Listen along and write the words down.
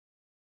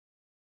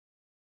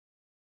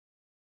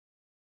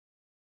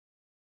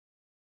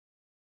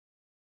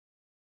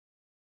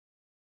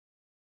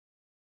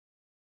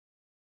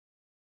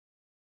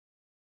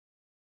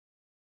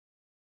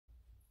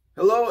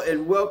Hello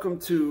and welcome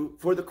to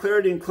For the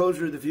Clarity and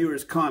Closure of the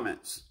Viewer's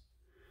Comments.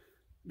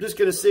 I'm just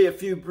going to say a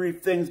few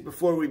brief things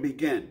before we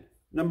begin.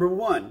 Number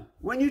one,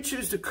 when you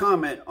choose to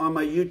comment on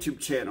my YouTube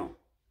channel,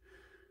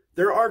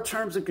 there are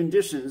terms and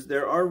conditions,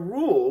 there are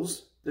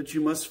rules that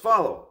you must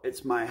follow.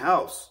 It's my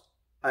house.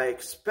 I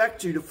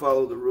expect you to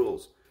follow the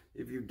rules.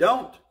 If you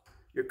don't,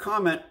 your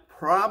comment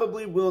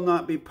probably will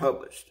not be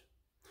published.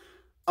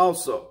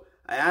 Also,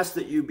 I ask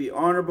that you be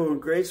honorable and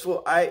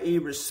graceful, i.e.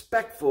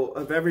 respectful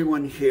of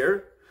everyone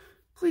here.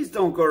 Please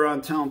don't go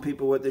around telling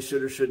people what they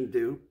should or shouldn't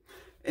do.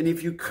 And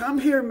if you come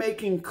here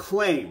making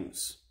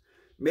claims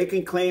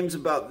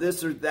about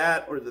this or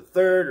that or the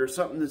third or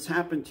something that's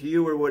happened to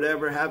you or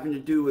whatever having to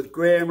do with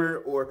grammar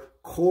or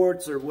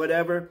courts or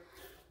whatever,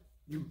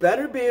 you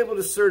better be able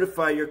to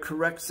certify your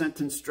correct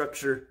sentence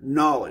structure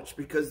knowledge,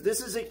 because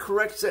this is a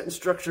correct sentence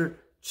structure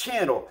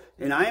channel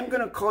and I am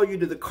going to call you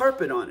to the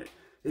carpet on it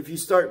if you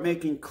start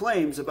making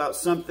claims about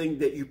something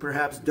that you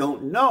perhaps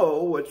don't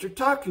know what you're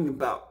talking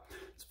about.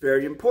 It's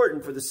very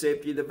important for the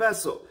safety of the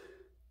vessel.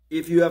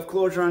 If you have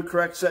closure on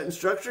correct sentence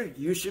structure,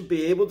 you should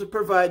be able to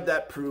provide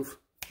that proof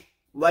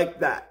like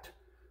that,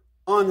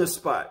 on the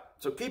spot.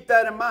 So keep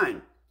that in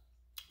mind.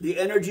 The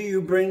energy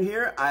you bring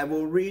here, I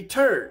will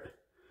return.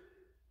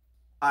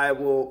 I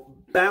will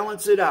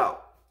balance it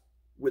out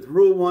with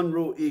Rule 1,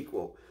 Rule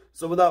Equal.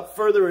 So without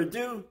further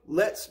ado,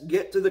 let's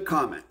get to the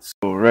comments.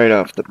 So right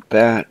off the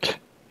bat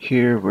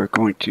here, we're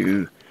going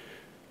to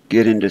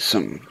get into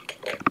some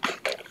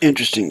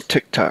interesting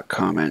TikTok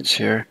comments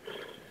here.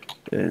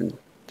 And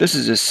this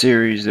is a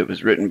series that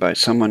was written by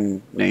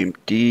someone named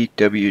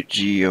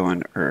DWG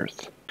on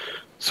Earth.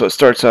 So it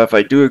starts off,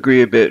 I do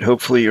agree a bit.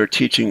 Hopefully you're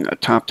teaching a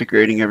top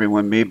degrading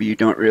everyone. Maybe you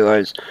don't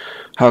realize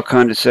how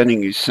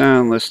condescending you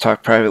sound. Let's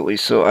talk privately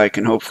so I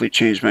can hopefully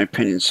change my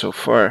opinion so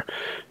far.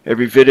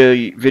 Every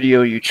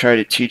video you try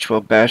to teach while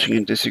bashing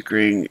and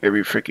disagreeing,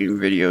 every freaking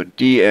video,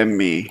 DM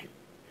me.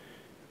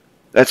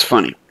 That's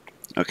funny,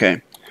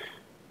 okay?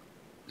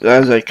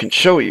 As I can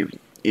show you,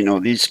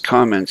 these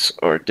comments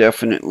are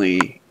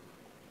definitely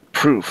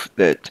proof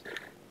that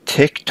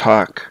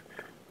TikTok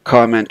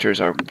commenters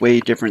are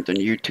way different than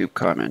YouTube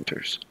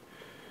commenters.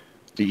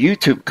 The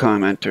YouTube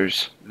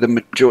commenters,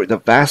 the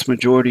vast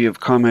majority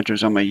of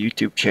commenters on my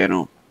YouTube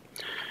channel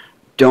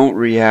don't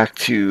react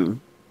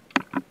to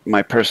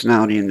my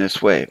personality in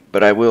this way,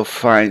 but I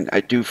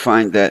do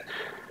find that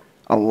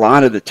a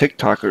lot of the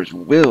TikTokers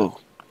will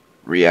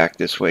react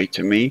this way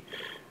to me.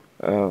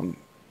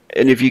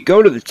 And if you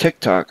go to the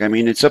TikTok, I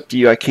mean, it's up to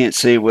you. I can't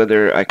say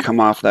whether I come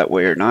off that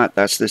way or not.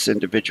 That's this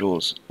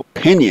individual's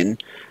opinion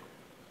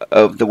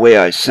of the way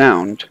I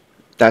sound.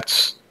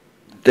 That's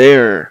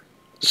their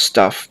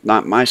stuff,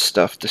 not my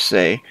stuff, to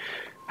say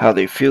how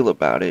they feel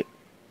about it.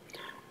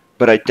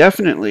 But I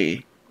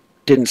definitely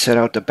didn't set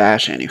out to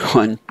bash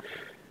anyone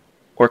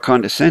or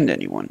condescend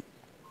anyone.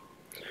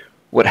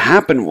 What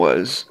happened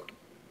was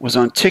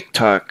on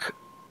TikTok,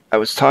 I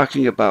was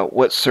talking about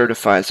what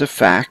certifies a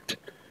fact,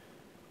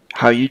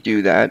 how you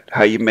do that,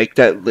 how you make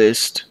that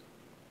list,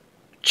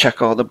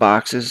 check all the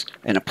boxes,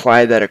 and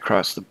apply that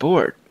across the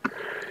board.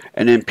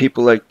 And then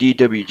people like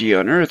DWG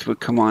on Earth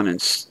would come on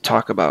and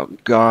talk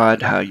about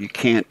God, how you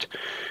can't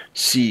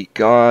see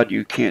God,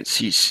 you can't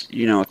see,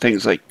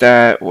 things like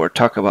that, or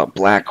talk about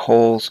black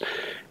holes.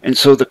 And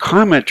so the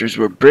commenters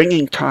were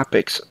bringing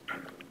topics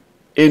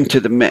into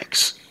the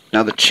mix.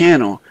 Now the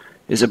channel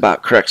is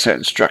about correct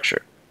sentence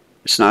structure.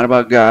 It's not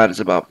about God, it's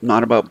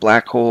not about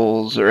black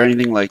holes or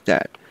anything like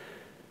that.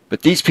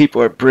 But these people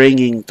are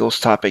bringing those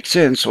topics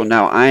in, so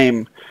now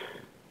I'm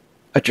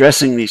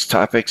addressing these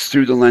topics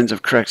through the lens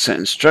of correct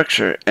sentence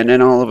structure, and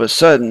then all of a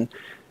sudden,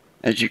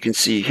 as you can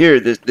see here,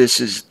 this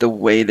is the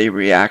way they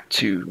react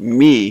to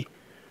me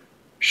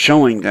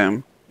showing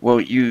them,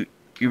 well, you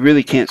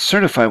really can't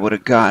certify what a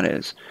God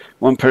is.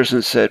 One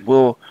person said,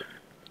 well,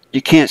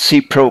 you can't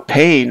see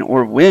propane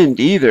or wind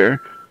either.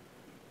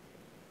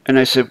 And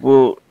I said,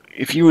 well,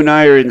 if you and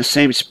I are in the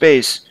same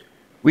space,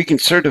 we can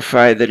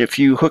certify that if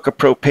you hook a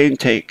propane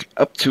tank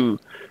up to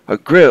a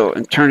grill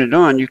and turn it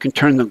on, you can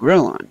turn the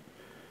grill on.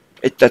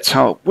 That's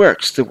how it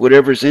works. That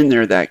whatever's in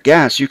there, that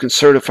gas, you can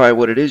certify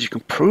what it is. You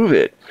can prove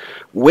it.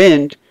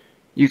 Wind,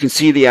 you can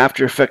see the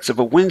after effects of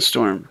a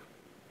windstorm,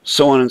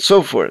 so on and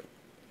so forth.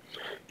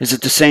 Is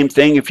it the same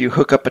thing if you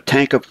hook up a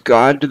tank of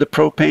God to the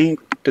propane?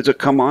 Does it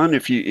come on?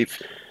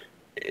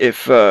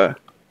 If a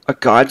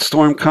God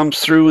storm comes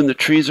through and the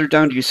trees are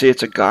down, do you say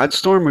it's a God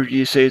storm or do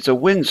you say it's a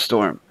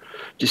windstorm?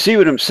 Do you see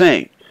what I'm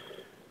saying?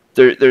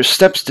 There's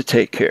steps to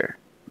take here.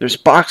 There's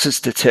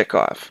boxes to tick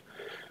off.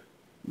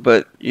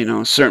 But,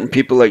 certain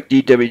people like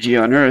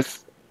DWG on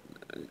Earth,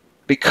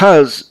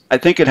 because I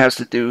think it has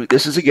to do,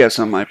 this is a guess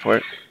on my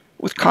part,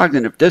 with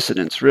cognitive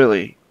dissonance,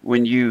 really.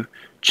 When you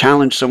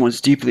challenge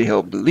someone's deeply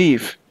held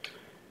belief,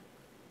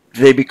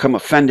 they become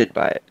offended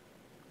by it.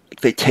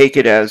 They take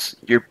it as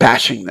you're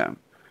bashing them.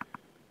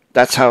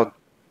 That's how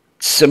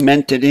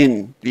cemented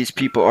in these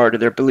people are to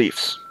their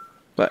beliefs.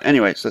 But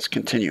anyways, let's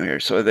continue here.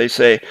 So they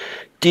say,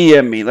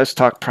 DM me, let's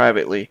talk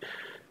privately.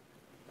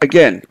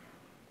 Again,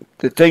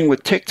 the thing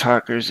with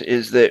TikTokers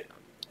is that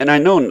and I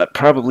know that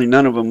probably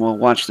none of them will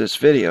watch this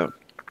video,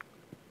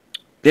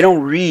 they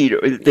don't read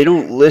or they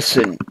don't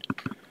listen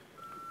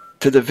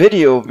to the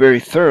video very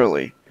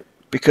thoroughly,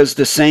 because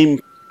the same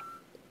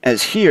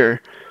as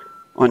here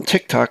on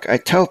TikTok, I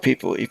tell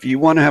people, if you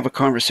want to have a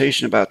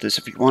conversation about this,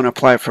 if you want to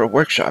apply for a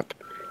workshop,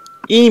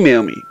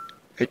 email me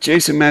at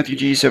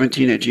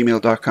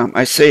jasonmatthewg17@gmail.com.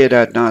 I say it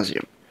ad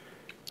nauseum.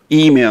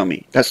 Email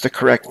me. That's the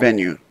correct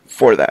venue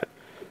for that.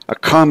 A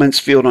comments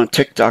field on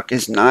TikTok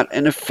is not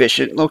an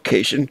efficient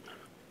location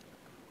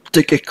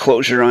to get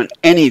closure on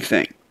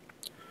anything.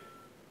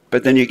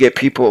 But then you get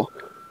people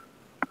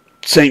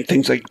saying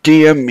things like,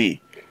 DM me.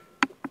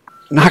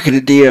 I'm not going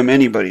to DM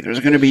anybody.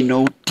 There's going to be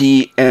no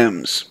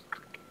DMs.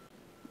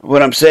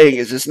 What I'm saying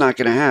is it's not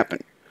going to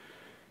happen.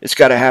 It's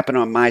got to happen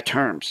on my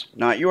terms,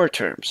 not your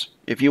terms.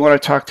 If you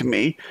want to talk to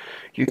me,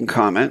 you can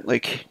comment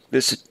like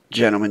this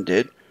gentleman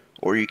did,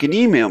 or you can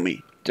email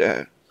me.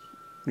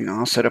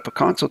 I'll set up a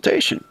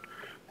consultation.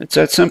 It's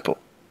that simple.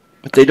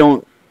 But they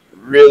don't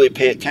really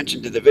pay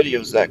attention to the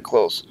videos that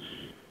close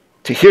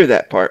to hear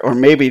that part, or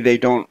maybe they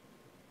don't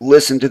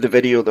listen to the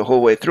video the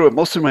whole way through. And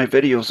most of my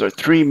videos are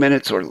 3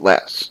 minutes or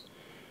less.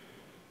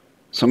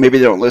 So maybe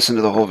they don't listen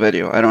to the whole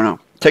video. I don't know.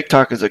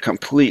 TikTok is a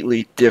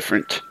completely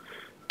different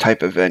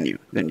type of venue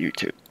than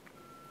YouTube.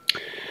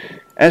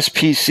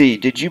 SPC,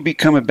 did you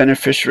become a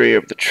beneficiary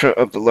of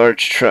the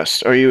large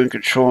trust? Are you in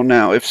control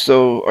now? If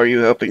so, are you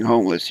helping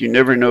homeless? You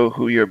never know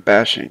who you're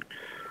bashing.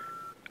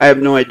 I have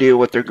no idea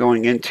what they're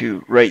going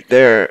into right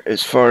there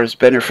as far as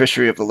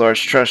beneficiary of the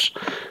large trust.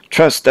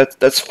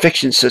 That's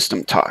fiction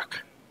system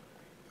talk.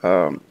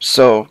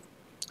 So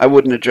I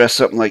wouldn't address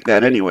something like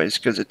that anyways,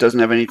 because it doesn't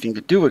have anything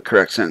to do with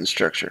correct sentence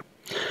structure.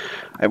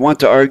 I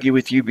want to argue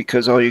with you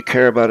because all you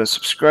care about is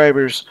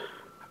subscribers.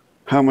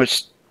 How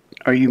much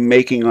are you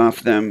making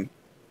off them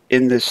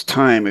in this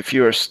time? If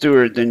you are a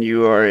steward, then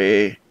you are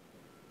a...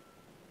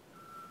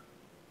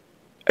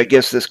 I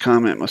guess this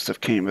comment must have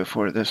came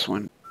before this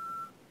one.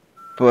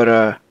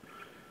 But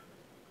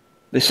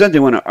they said they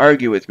want to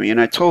argue with me, and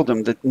I told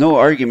them that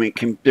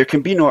there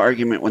can be no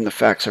argument when the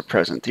facts are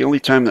present. The only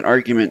time that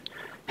argument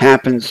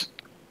happens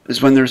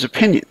is when there's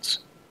opinions.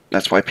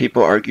 That's why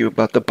people argue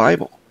about the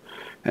Bible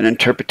and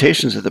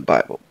interpretations of the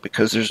Bible,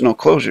 because there's no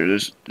closure.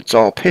 It's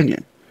all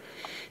opinion.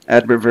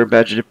 Adverb, verb,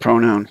 adjective,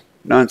 pronoun.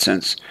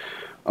 Nonsense.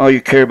 All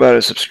you care about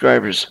is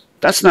subscribers.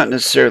 That's not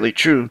necessarily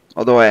true,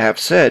 although I have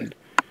said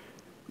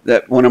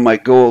that one of my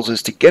goals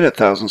is to get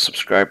 1,000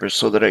 subscribers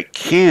so that I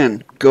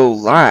can go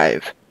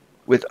live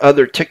with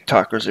other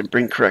TikTokers and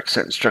bring correct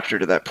sentence structure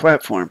to that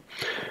platform.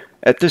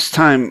 At this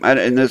time, I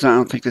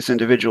don't think this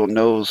individual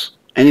knows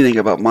anything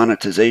about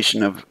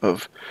monetization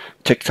of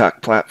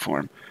TikTok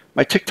platform.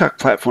 My TikTok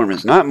platform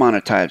is not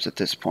monetized at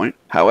this point.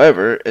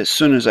 However, as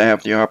soon as I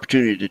have the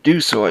opportunity to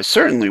do so, I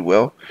certainly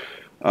will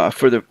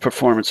for the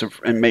performance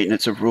and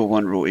maintenance of Rule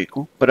 1 Rule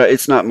Equal. But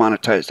it's not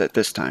monetized at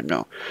this time,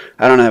 no.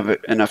 I don't have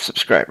enough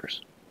subscribers.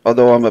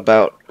 Although I'm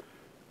about,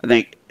 I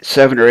think,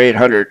 700 or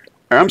 800,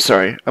 or I'm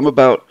sorry,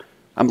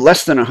 I'm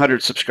less than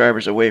 100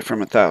 subscribers away from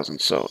 1,000.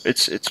 So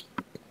it's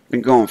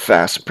been going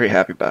fast. I'm pretty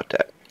happy about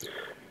that.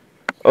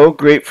 Oh,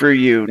 great for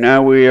you.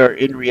 Now we are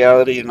in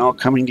reality and all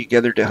coming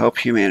together to help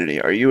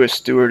humanity. Are you a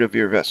steward of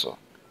your vessel?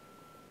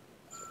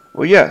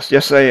 Well, yes.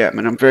 Yes, I am.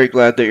 And I'm very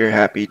glad that you're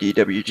happy,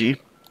 DWG.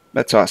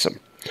 That's awesome.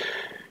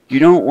 You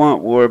don't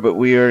want war, but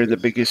we are the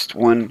biggest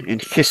one in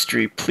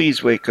history.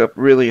 Please wake up.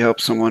 Really help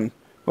someone.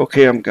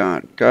 Okay, I'm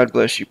gone. God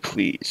bless you,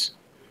 please.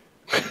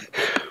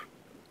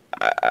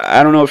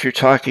 I don't know if you're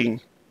talking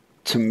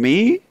to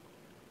me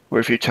or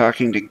if you're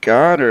talking to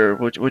God or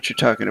what you're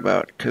talking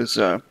about, because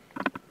I'm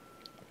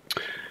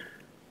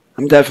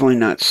definitely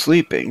not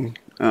sleeping,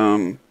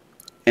 and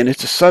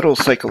it's a subtle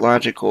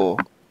psychological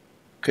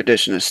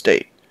condition of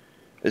state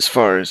as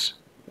far as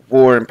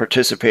war and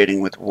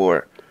participating with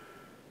war.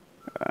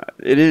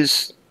 It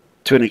is,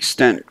 to an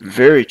extent,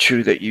 very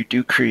true that you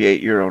do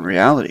create your own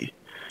reality.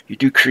 You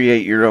do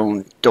create your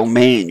own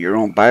domain, your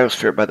own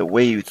biosphere by the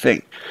way you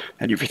think.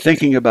 And if you're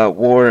thinking about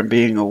war and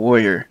being a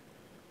warrior,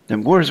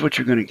 then war is what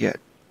you're going to get.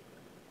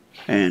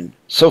 And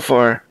so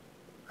far,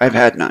 I've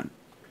had none.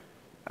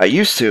 I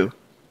used to,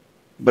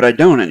 but I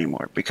don't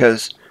anymore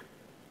because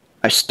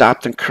I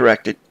stopped and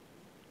corrected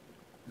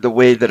the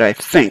way that I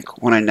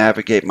think when I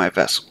navigate my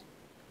vessel.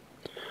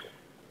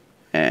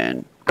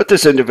 But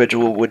this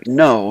individual would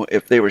know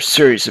if they were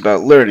serious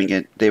about learning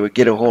it, they would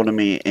get a hold of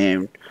me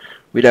and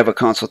we'd have a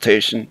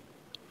consultation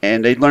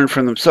and they'd learn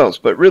from themselves.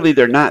 But really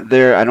they're not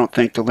there, I don't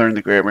think, to learn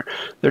the grammar.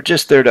 They're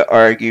just there to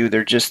argue.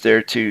 They're just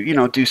there to, you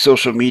know, do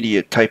social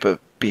media type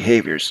of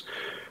behaviors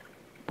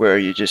where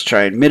you just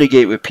try and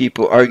mitigate with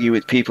people, argue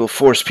with people,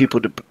 force people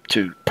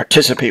to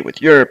participate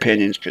with your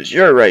opinions because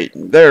you're right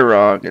and they're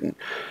wrong. And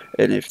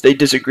if they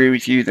disagree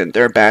with you, then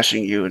they're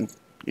bashing you. And,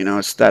 you know,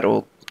 it's that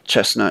old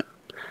chestnut,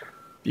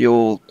 the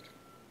old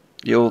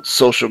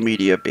social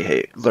media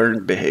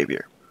learned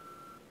behavior.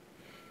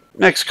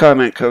 Next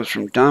comment comes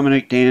from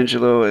Dominic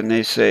D'Angelo, and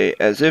they say,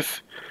 as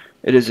if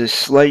it is a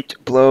slight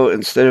blow,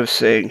 instead of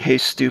saying, hey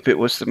stupid,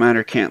 what's the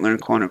matter, can't learn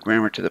quantum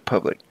grammar to the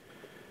public.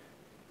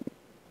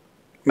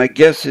 My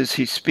guess is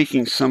he's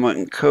speaking somewhat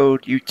in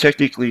code. You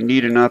technically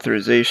need an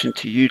authorization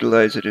to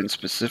utilize it in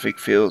specific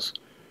fields.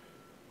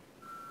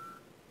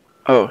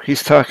 Oh,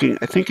 he's talking,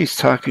 I think he's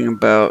talking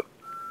about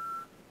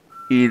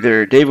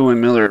either David-WYNN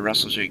Miller or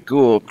Russell J.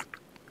 Gould.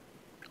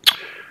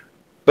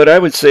 But I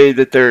would say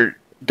that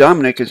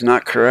Dominic is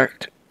not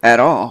correct at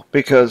all,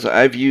 because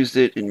I've used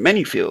it in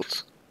many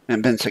fields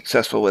and been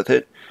successful with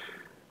it.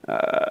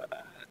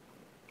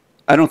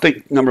 I don't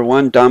think, number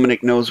one,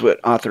 Dominic knows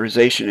what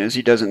authorization is.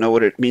 He doesn't know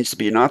what it means to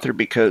be an author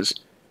because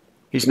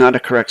he's not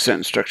a correct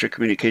sentence structure,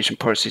 communication,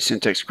 PARSE,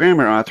 syntax,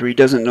 grammar author. He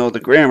doesn't know the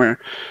grammar,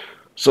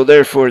 so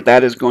therefore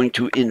that is going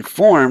to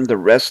inform the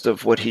rest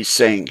of what he's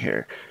saying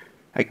here.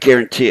 I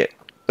guarantee it.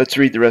 Let's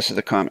read the rest of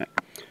the comment.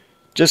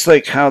 Just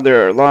like how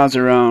there are laws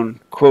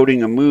around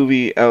quoting a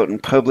movie out in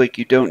public,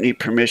 you don't need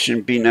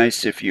permission. Be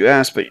nice if you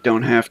ask, but you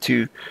don't have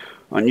to.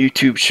 On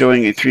YouTube,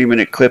 showing a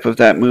 3-minute clip of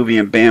that movie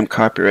and bam,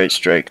 copyright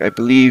strike. I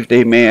believe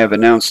they may have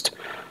announced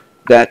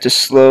that to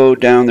slow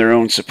down their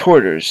own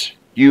supporters.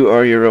 You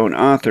are your own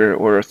author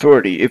or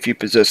authority if you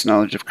possess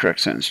knowledge of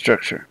correct sentence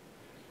structure.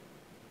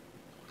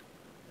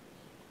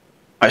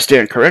 I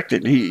stand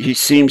corrected. He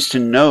seems to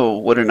know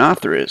what an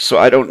author is, so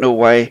I don't know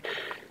why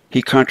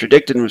he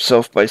contradicted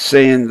himself by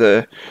saying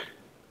the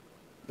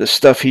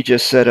stuff he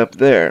just said up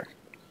there.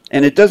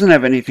 And it doesn't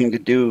have anything to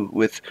do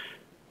with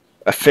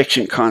a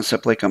fiction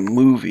concept like a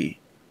movie.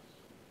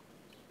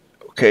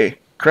 Okay,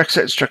 correct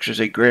sentence structure is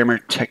a grammar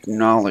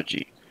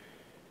technology.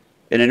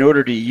 And in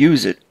order to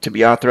use it, to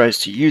be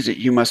authorized to use it,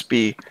 you must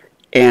be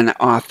an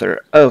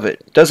author of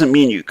it. Doesn't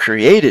mean you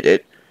created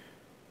it,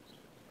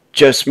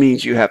 just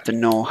means you have to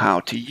know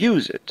how to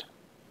use it.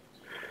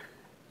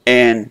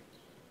 And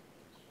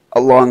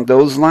along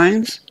those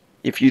lines,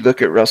 if you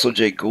look at Russell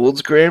J.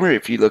 Gould's grammar,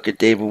 if you look at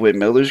David-WYNN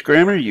Miller's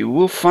grammar, you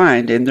will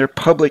find in their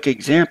public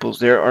examples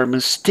there are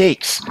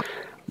mistakes,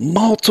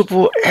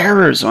 multiple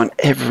errors on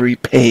every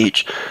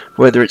page,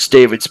 whether it's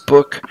David's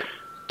book,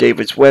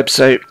 David's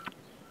website,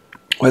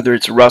 whether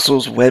it's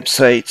Russell's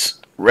websites,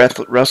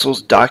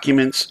 Russell's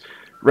documents,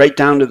 right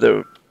down to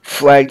the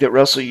flag that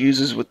Russell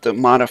uses with the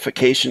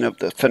modification of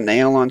the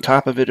finial on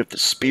top of it, of the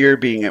spear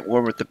being at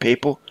war with the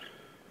people.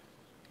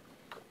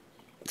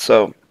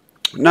 So,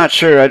 I'm not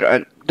sure.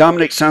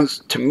 Dominic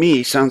to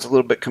me sounds a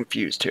little bit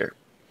confused here.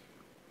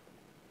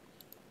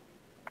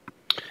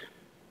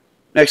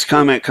 Next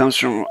comment comes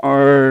from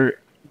RDPD,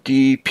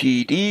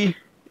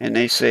 and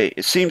they say,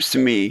 it seems to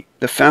me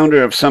the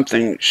founder of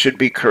something should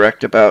be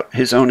correct about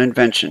his own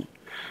invention,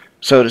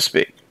 so to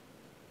speak.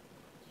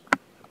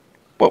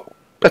 Well,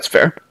 that's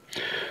fair.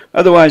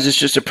 Otherwise, it's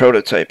just a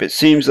prototype. It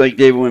seems like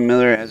David-WYNN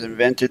Miller has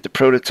invented the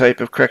prototype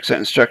of correct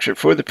sentence structure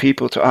for the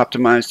people to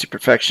optimize to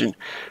perfection.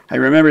 I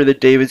remember that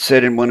David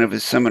said in one of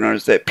his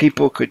seminars that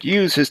people could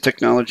use his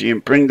technology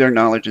and bring their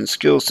knowledge and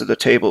skills to the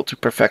table to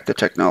perfect the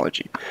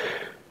technology.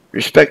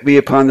 Respect be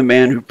upon the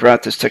man who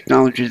brought this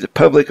technology to the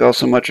public.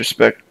 Also much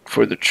respect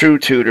for the true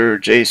tutor,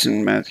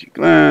 Jason Matthew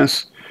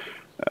Glass.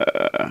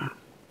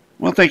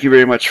 Well, thank you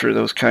very much for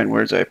those kind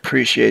words. I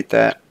appreciate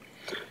that.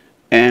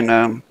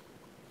 And,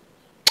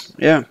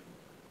 yeah,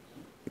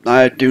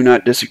 I do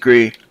not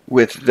disagree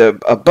with the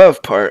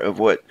above part of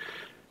what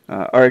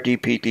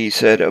RDPD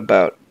said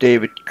about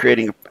David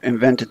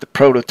invented the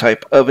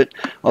prototype of it,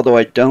 although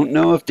I don't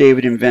know if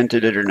David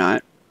invented it or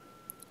not.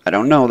 I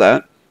don't know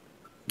that.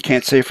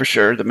 Can't say for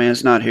sure. The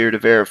man's not here to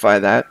verify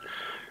that.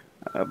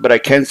 But I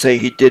can say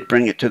he did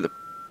bring it to the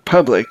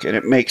public, and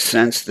it makes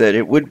sense that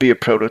it would be a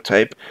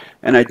prototype.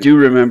 And I do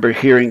remember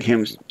hearing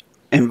him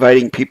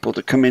inviting people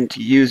to come in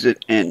to use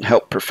it and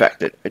help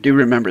perfect it. I do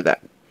remember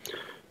that.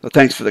 So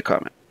thanks for the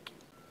comment.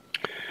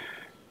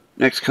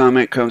 Next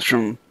comment comes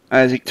from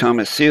Isaac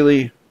Thomas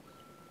Seeley,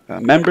 a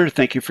member.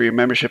 Thank you for your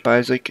membership,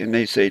 Isaac. And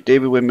they say,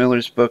 David-WYNN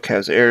Miller's book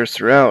has errors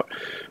throughout.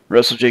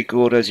 Russell J.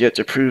 Gould has yet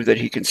to prove that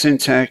he can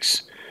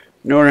syntax,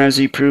 nor has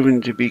he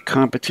proven to be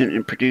competent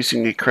in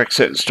producing a correct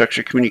sentence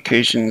structure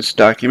communications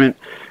document.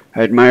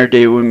 I admire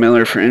David-WYNN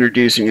Miller for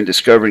introducing and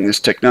discovering this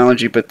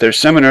technology, but their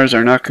seminars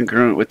are not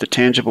congruent with the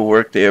tangible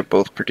work they have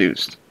both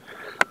produced.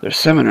 Their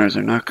seminars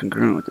are not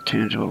congruent with the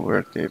tangible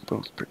work they have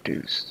both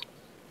produced.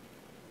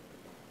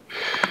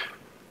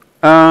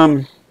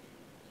 I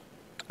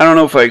don't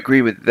know if I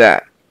agree with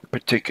that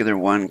particular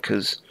one,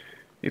 because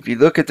if you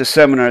look at the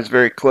seminars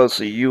very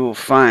closely, you will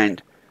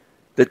find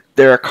that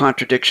there are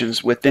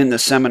contradictions within the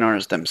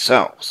seminars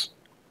themselves.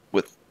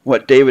 With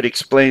what David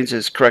explains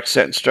as correct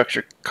sentence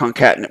structure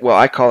concatenation, well,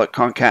 I call it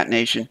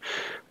concatenation,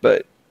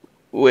 but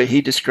what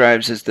he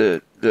describes as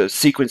the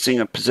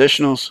sequencing of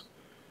positionals,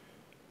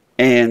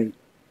 and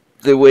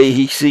the way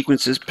he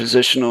sequences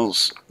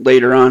positionals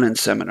later on in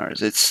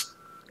seminars.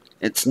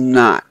 It's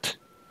not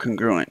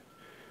congruent.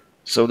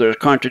 So there are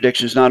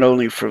contradictions not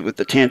only with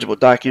the tangible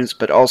documents,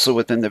 but also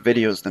within the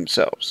videos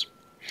themselves.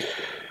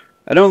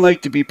 I don't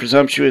like to be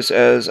presumptuous,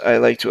 as I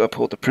like to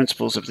uphold the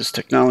principles of this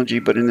technology,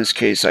 but in this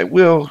case I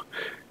will.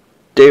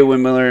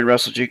 David-WYNN Miller and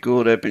Russell J.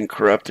 Gould have been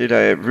corrupted. I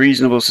have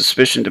reasonable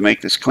suspicion to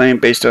make this claim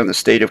based on the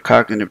state of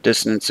cognitive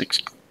dissonance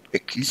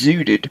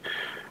exuded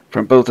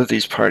from both of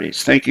these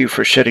parties. Thank you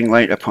for shedding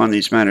light upon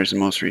these matters in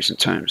most recent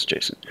times,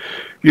 Jason.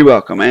 You're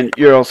welcome. And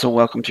you're also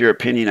welcome to your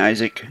opinion,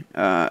 Isaac.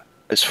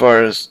 As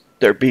far as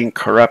there being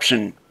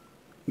corruption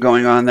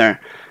going on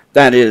there,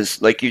 that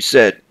is, like you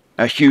said,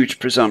 a huge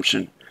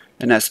presumption.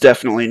 And that's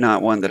definitely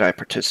not one that I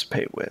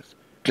participate with.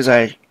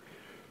 Because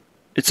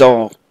it's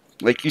all,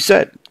 like you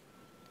said,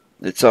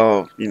 it's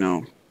all, you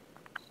know,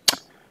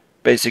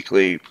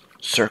 basically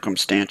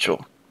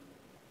circumstantial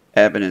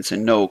evidence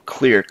and no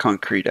clear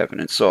concrete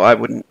evidence. So I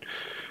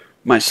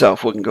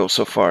myself wouldn't go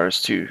so far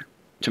as to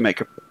make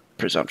a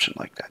presumption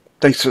like that.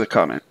 Thanks for the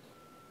comment.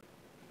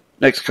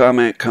 Next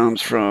comment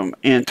comes from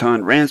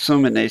Anton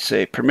Ransom, and they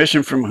say,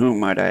 permission from whom,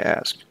 might I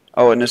ask?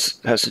 Oh, and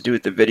this has to do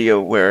with the video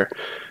where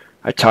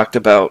I talked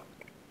about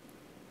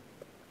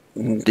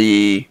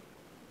the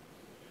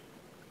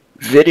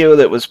video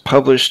that was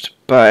published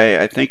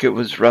by, I think it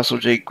was Russell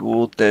J.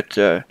 Gould,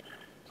 that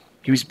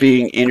he was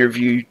being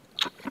interviewed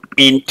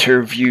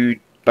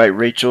by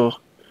Rachel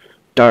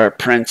Dara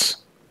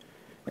Prince,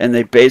 and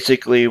they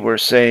basically were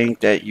saying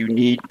that you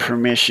need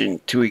permission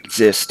to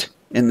exist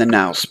in the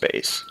now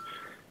space,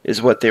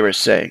 is what they were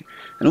saying.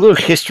 And a little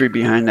history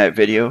behind that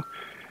video,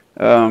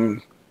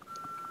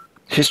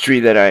 history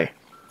that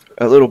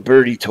a little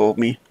birdie told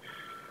me,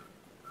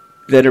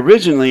 that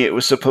originally it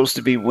was supposed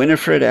to be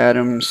Winifred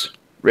Adams,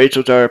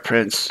 Rachel Dara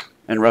Prince,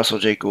 and Russell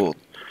J. Gould.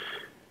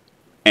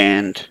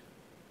 And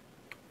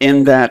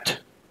in that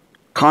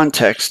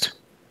context,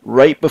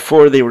 right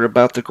before they were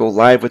about to go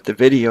live with the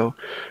video,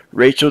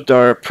 Rachel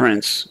Dara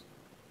Prince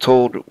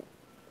told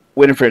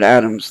Winifred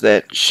Adams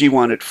that she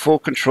wanted full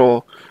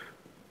control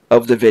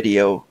of the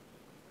video.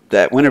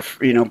 That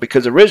Winifred, you know,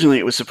 because originally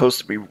it was supposed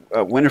to be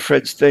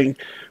Winifred's thing.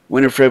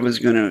 Winifred was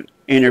going to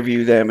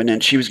interview them, and then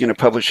she was going to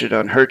publish it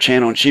on her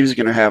channel, and she was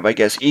going to have, I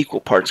guess,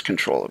 equal parts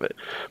control of it.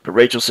 But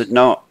Rachel said,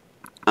 no,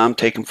 I'm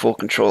taking full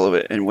control of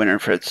it. And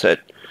Winifred said,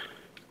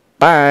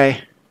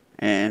 bye.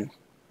 And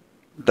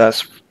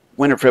thus,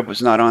 Winifred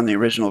was not on the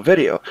original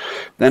video.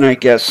 Then I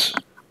guess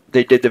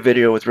they did the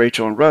video with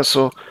Rachel and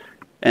Russell,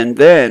 and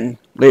then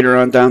later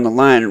on down the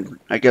line,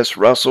 I guess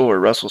Russell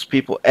or Russell's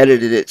people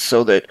edited it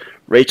so that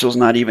Rachel's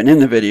not even in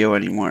the video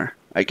anymore,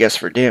 I guess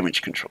for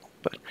damage control.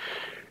 But,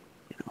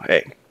 you know,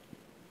 hey,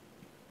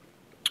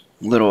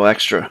 little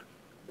extra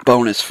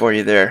bonus for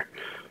you there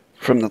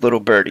from the little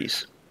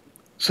birdies.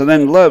 So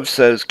then Love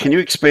says, can you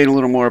explain a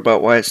little more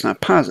about why it's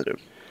not positive?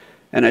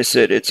 And I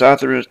said, it's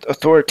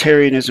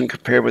authoritarianism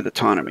compared with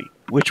autonomy.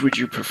 Which would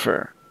you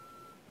prefer?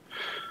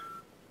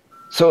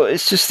 So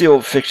it's just the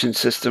old fiction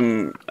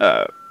system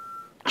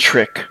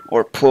trick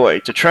or ploy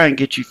to try and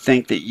get you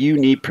think that you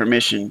need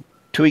permission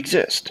to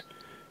exist.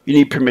 You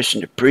need permission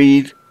to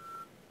breathe.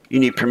 You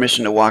need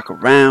permission to walk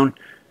around.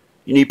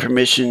 You need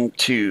permission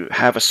to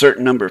have a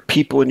certain number of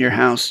people in your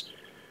house.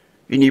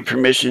 You need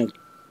permission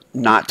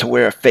not to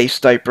wear a face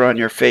diaper on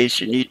your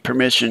face. You need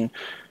permission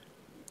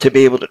to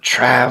be able to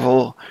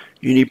travel.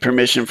 You need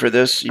permission for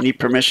this. You need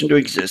permission to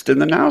exist in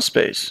the now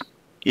space.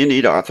 You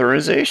need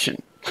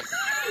authorization.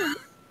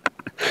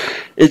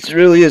 It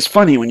really is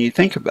funny when you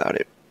think about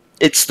it.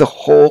 It's the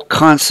whole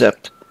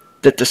concept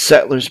that the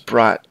settlers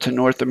brought to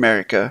North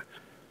America,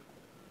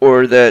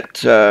 or that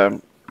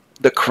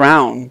the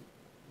Crown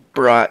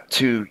brought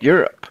to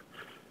Europe.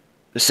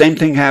 The same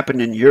thing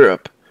happened in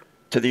Europe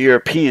to the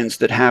Europeans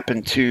that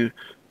happened to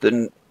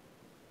the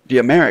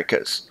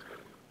Americas,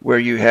 where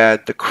you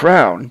had the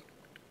Crown,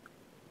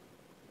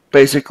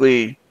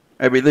 basically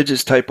a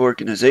religious type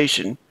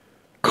organization,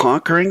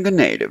 conquering the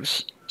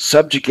natives,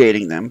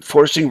 subjugating them,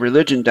 forcing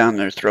religion down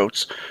their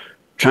throats,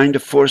 trying to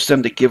force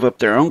them to give up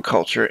their own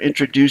culture,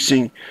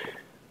 introducing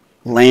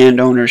land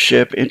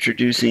ownership,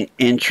 introducing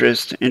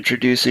interest,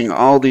 introducing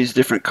all these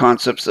different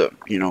concepts of,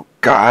 you know,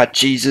 God,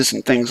 Jesus,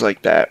 and things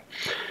like that,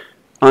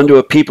 onto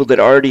a people that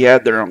already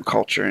had their own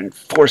culture and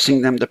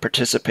forcing them to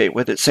participate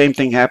with it. Same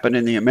thing happened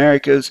in the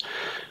Americas.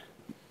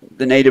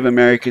 The Native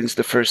Americans,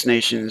 the First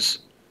Nations,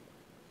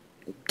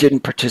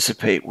 didn't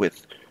participate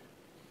with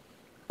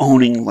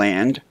owning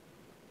land.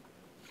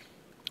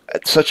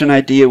 Such an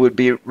idea would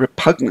be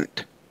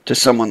repugnant to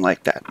someone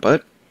like that,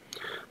 but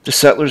the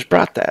settlers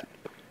brought that.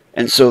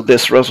 And so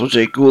this Russell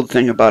J. Gould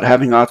thing about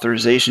having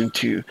authorization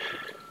to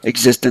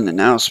exist in the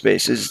now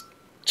space is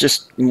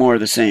just more of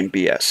the same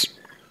BS.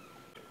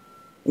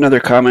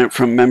 Another comment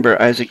from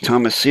member Isaac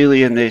Thomas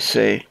Seeley, and they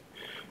say,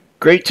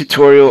 great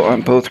tutorial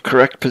on both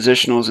correct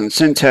positionals and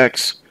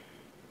syntax.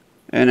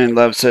 And then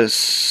Love says,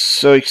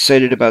 so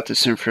excited about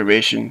this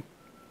information.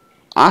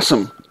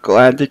 Awesome.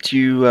 Glad that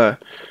you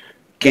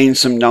gained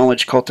some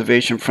knowledge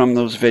cultivation from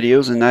those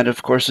videos, and that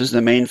of course is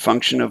the main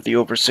function of the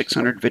over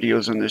 600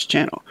 videos on this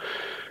channel,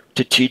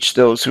 to teach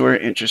those who are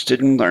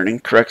interested in learning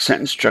correct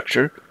sentence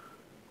structure,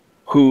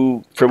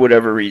 who for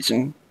whatever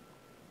reason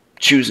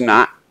choose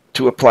not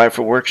to apply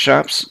for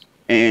workshops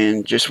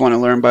and just want to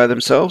learn by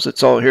themselves.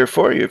 It's all here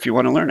for you if you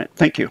want to learn it.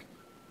 Thank you.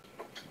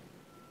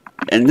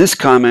 And this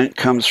comment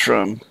comes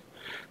from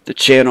the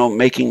channel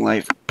Making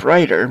Life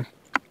Brighter,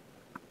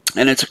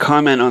 and it's a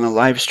comment on a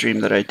live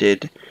stream that I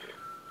did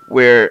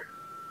where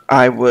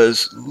I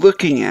was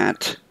looking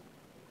at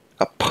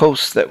a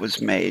post that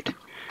was made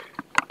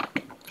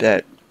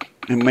that,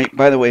 and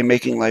by the way,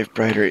 Making Life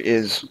Brighter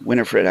is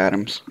Winifred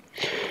Adams.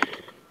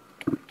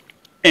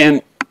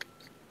 And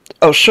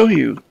I'll show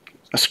you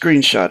a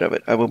screenshot of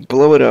it. I will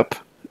blow it up.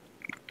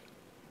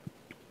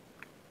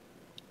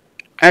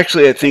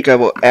 Actually, I think I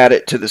will add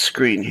it to the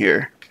screen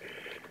here.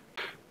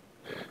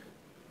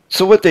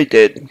 So what they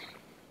did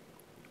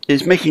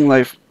is Making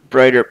Life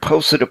Brighter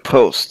posted a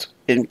post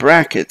in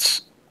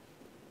brackets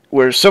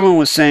where someone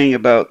was saying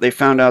about they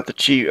found out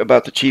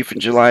about the chief in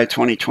July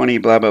 2020,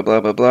 blah, blah, blah,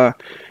 blah, blah.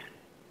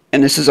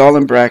 And this is all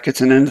in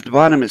brackets, and then at the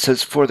bottom it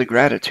says, for the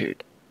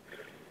gratitude.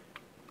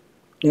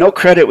 No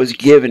credit was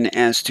given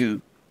as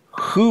to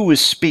who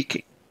was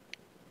speaking.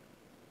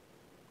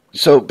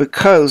 So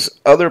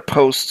because other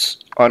posts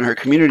on her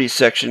community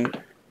section,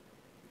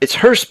 it's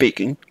her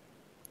speaking,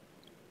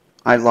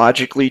 I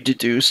logically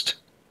deduced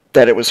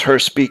that it was her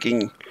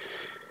speaking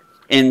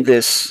in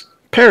this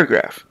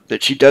paragraph.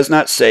 That she does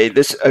not say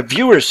this, a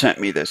viewer sent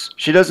me this.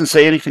 She doesn't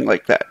say anything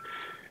like that.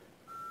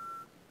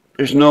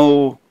 There's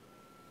no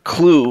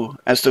clue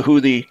as to who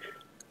the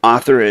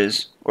author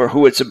is or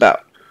who it's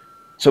about.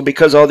 So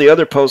because all the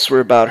other posts were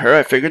about her,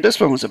 I figured this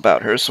one was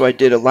about her. So I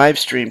did a live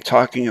stream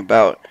talking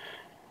about,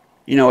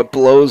 you know, it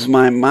blows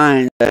my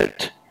mind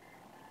that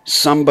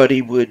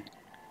somebody would,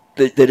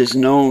 that has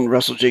known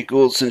Russell J.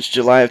 Gould since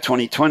July of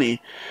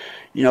 2020,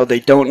 you know, they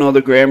don't know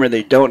the grammar,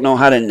 they don't know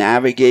how to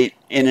navigate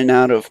in and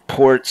out of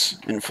ports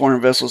and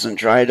foreign vessels and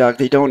dry dock,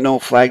 they don't know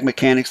flag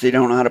mechanics, they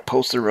don't know how to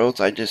post the roads.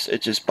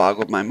 It just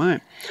boggled my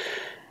mind.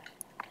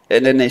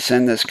 And then they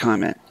send this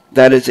comment.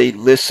 That is a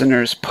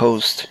listener's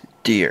post,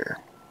 dear.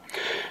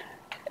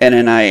 And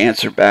then I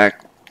answer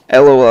back,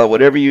 LOL,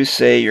 whatever you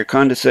say, your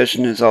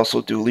condescension is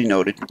also duly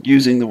noted,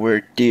 using the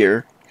word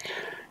dear.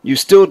 You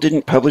still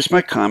didn't publish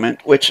my comment,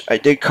 which I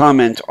did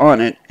comment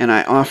on it, and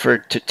I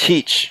offered to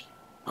teach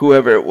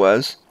whoever it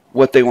was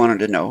what they wanted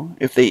to know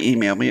if they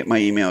email me at my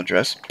email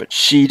address, but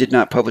she did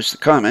not publish the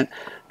comment,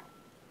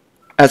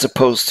 as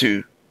opposed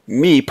to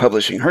me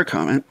publishing her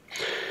comment.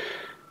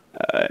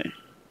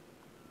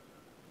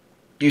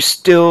 You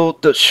still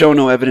show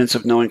no evidence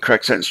of knowing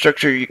correct sentence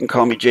structure. You can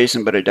call me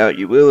Jason, but I doubt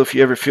you will. If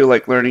you ever feel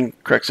like learning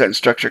correct sentence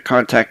structure,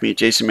 contact me at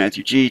Jason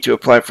Matthew G to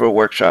apply for a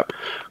workshop.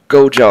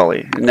 Go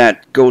Jolly. And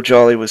that Go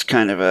Jolly was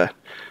kind of a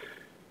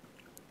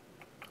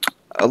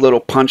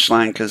little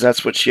punchline, because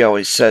that's what she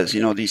always says.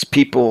 You know, these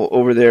people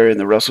over there in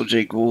the Russell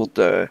J. Gould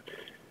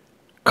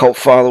cult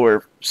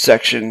follower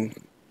section,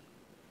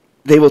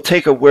 they will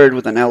take a word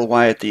with an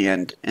ly at the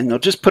end, and they'll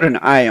just put an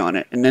I on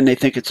it, and then they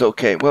think it's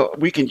okay. Well,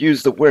 we can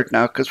use the word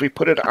now because we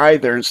put an I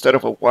there instead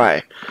of a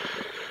Y.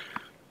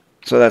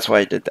 So that's why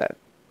I did that.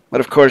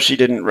 But of course, she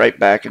didn't write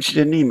back, and she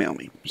didn't email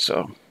me.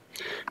 So,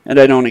 and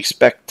I don't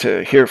expect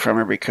to hear from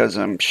her because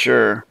I'm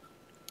sure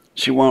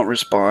she won't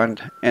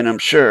respond, and I'm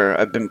sure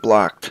I've been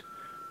blocked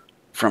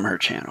from her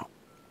channel.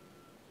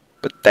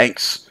 But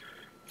thanks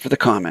for the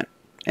comment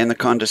and the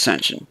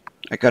condescension.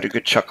 I got a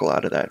good chuckle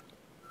out of that.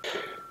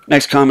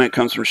 Next comment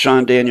comes from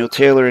Sean Daniel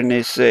Taylor, and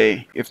they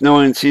say, if no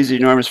one sees the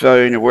enormous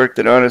value in your work,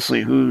 then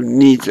honestly, who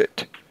needs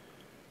it?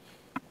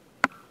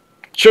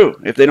 True.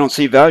 If they don't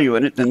see value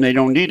in it, then they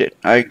don't need it.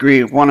 I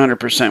agree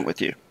 100% with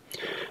you.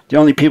 The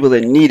only people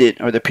that need it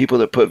are the people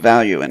that put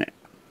value in it.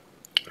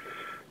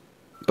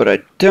 But I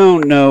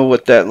don't know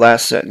what that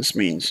last sentence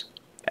means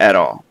at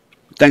all.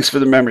 Thanks for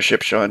the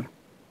membership, Sean.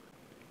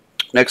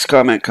 Next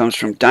comment comes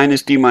from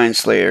Dynasty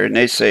Mindslayer, and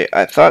they say,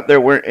 I thought there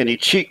weren't any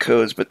cheat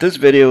codes, but this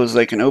video is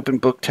like an open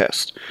book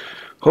test.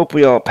 Hope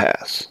we all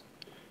pass.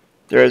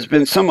 There has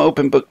been some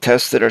open book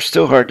tests that are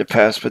still hard to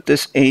pass, but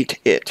this ain't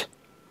it.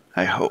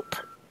 I hope.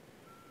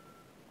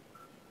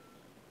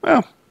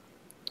 Well,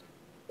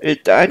 I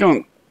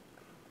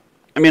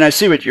mean, I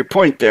see what your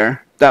point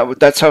there.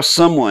 That's how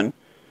someone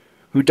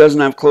who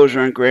doesn't have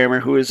closure on grammar,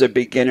 who is a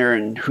beginner,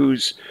 and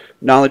whose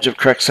knowledge of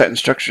correct sentence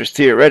structure is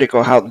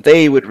theoretical, how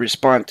they would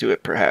respond to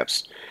it,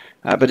 perhaps.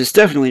 But it's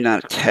definitely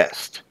not a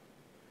test.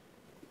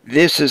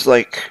 This is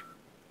like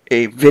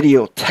a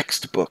video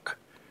textbook,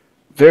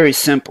 very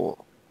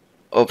simple,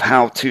 of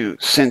how to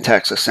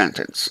syntax a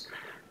sentence.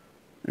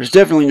 There's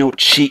definitely no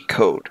cheat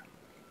code.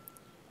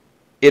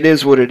 It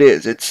is what it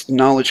is. It's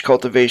knowledge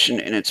cultivation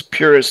in its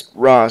purest,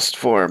 rawest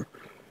form,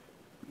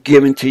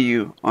 given to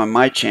you on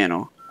my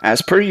channel,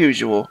 as per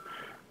usual,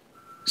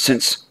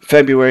 since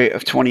February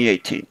of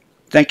 2018.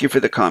 Thank you for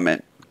the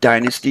comment,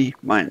 Dynasty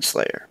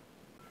Mindslayer.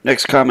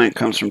 Next comment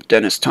comes from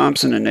Dennis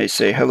Thompson, and they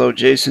say, hello,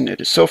 Jason.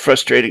 It is so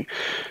frustrating,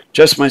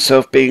 just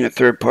myself being a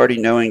third party,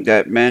 knowing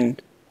that men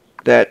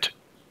that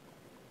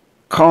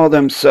call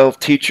themselves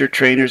teacher,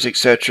 trainers,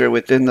 etc.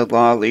 within the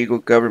law, legal,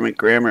 government,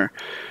 grammar,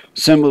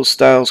 symbols,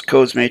 styles,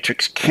 codes,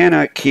 matrix,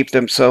 cannot keep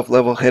themselves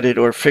level-headed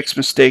or fix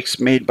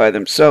mistakes made by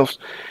themselves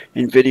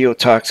in video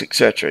talks,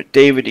 etc.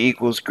 David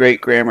equals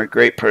great grammar,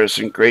 great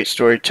person, great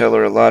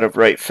storyteller, a lot of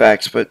right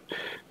facts, but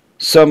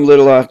some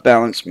little off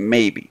balance,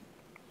 maybe.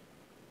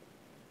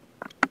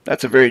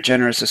 That's a very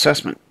generous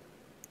assessment.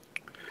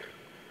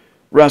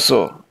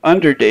 Russell,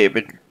 under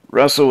David,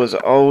 Russell was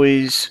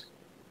always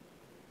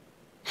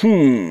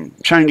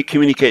Trying to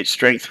communicate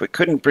strength but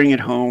couldn't bring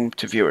it home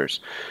to viewers.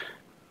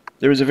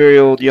 There was a very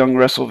old young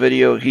Russell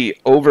video. He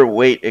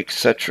overweight,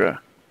 etc.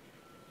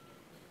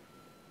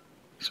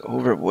 He's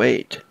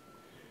overweight.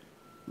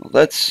 Well,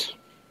 that's...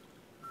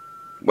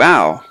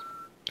 Wow.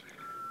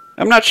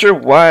 I'm not sure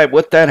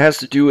what that has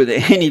to do with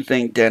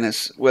anything,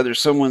 Dennis, whether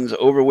someone's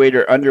overweight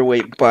or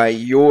underweight by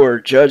your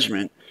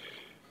judgment.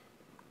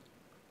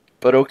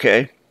 But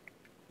okay.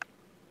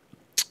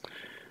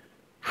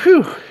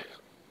 Whew.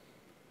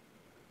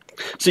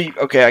 See,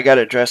 okay, I got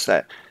to address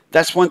that.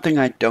 That's one thing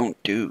I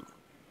don't do.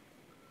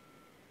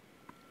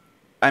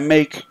 I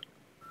make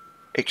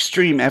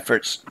extreme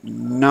efforts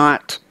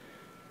not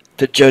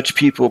to judge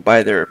people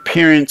by their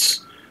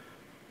appearance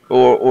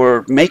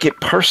or make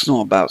it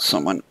personal about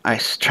someone. I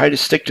try to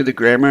stick to the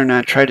grammar, and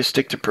I try to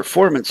stick to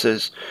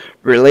performances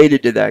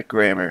related to that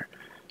grammar.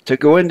 To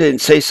go into and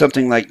say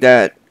something like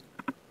that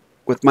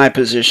with my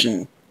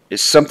position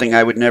is something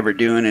I would never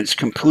do, and it's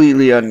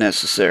completely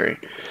unnecessary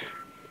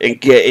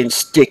in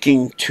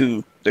sticking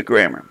to the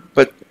grammar.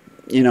 But,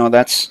 you know,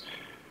 that's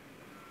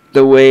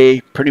the way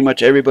pretty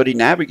much everybody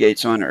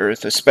navigates on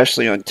Earth,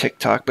 especially on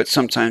TikTok, but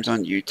sometimes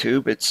on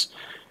YouTube.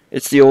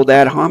 It's the old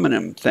ad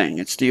hominem thing.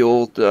 It's the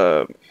old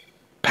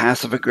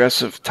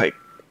passive-aggressive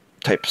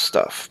type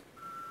stuff.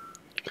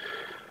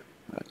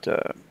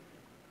 But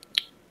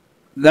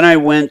then I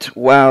went,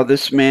 wow,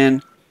 this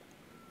man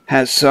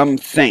has some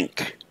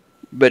think.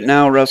 But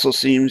now Russell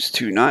seems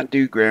to not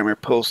do grammar,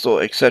 postal,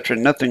 etc.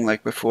 Nothing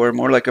like before.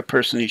 More like a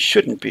person he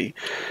shouldn't be.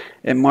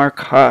 And Mark,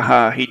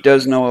 haha, he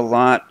does know a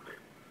lot.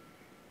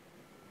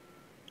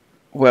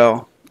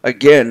 Well,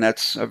 again,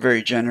 that's a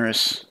very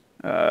generous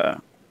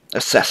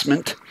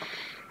assessment.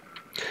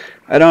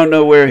 I don't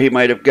know where he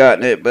might have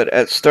gotten it, but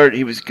at start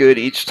he was good.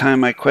 Each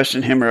time I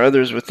questioned him or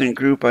others within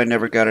group, I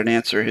never got an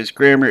answer. His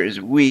grammar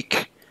is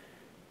weak.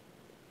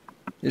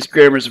 His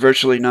grammar is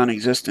virtually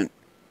non-existent.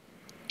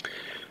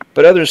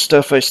 But other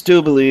stuff I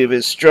still believe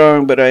is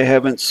strong, but I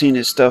haven't seen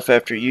his stuff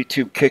after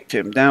YouTube kicked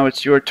him. Now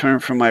it's your turn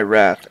for my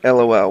wrath.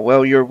 LOL.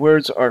 Well, your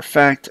words are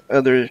fact.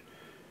 Others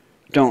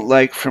don't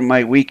like from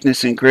my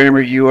weakness in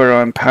grammar. You are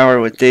on par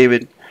with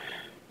David.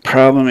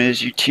 Problem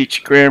is you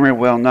teach grammar.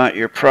 Well, not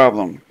your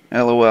problem.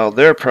 LOL.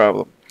 Their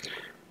problem.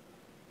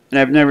 And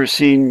I've never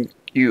seen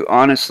you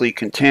honestly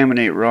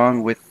contaminate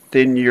wrong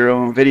within your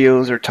own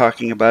videos or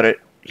talking about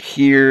it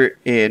here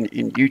and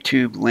in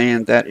YouTube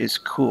land. That is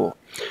cool.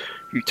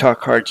 You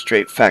talk hard,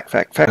 straight,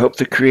 fact. I hope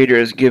the Creator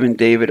has given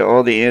David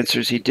all the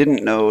answers he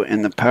didn't know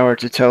and the power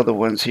to tell the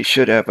ones he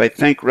should have. I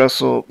thank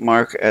Russell,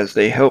 Mark, as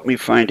they help me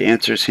find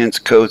answers, hints,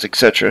 codes,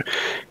 etc.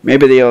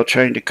 Maybe they all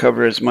trying to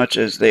cover as much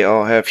as they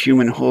all have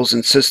human holes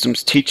in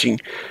systems teaching,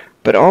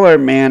 but all are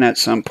man at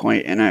some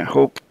point, and I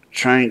hope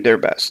trying their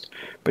best.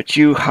 But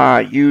you,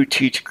 you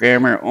teach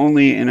grammar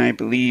only, and I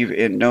believe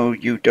and know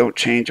you don't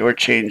change or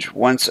change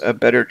once a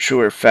better,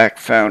 truer fact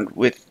found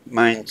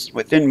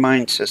within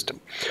mind system.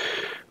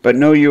 But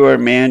know you are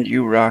man,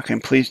 you rock,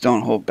 and please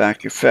don't hold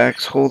back your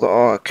facts. Hold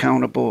all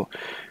accountable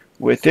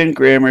within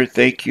grammar.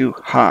 Thank you.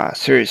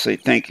 Seriously,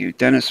 thank you.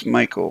 Dennis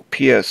Michael.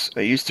 P.S. I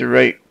used to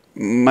write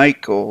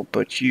Michael,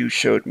 but you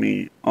showed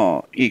me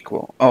all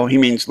equal. Oh, he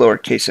means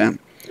lowercase m.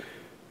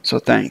 So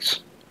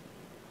thanks.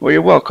 Well,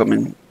 you're welcome,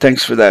 and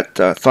thanks for that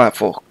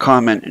thoughtful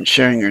comment and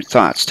sharing your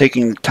thoughts.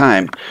 Taking the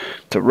time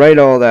to write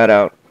all that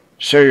out.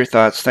 Share your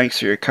thoughts. Thanks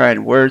for your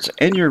kind words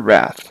and your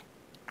wrath.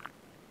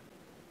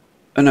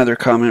 Another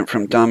comment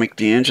from Dominic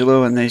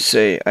D'Angelo, and they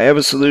say, I have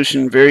a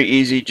solution, very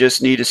easy,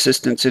 just need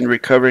assistance in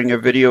recovering a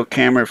video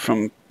camera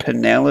from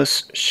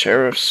Pinellas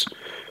Sheriff's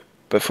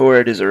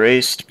before it is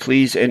erased.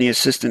 Please, any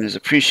assistance is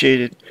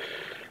appreciated.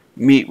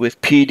 Meet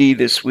with PD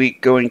this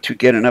week, going to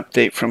get an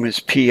update from his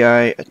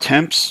PI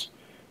attempts.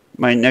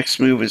 My next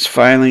move is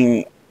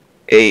filing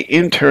a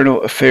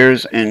internal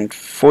affairs and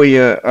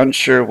FOIA,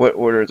 unsure what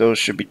order those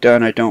should be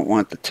done. I don't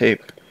want the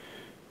tape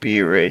be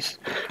erased.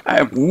 I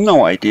have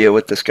no idea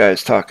what this guy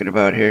is talking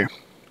about here,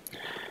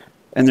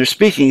 and they're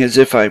speaking as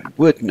if I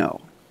would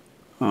know.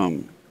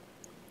 I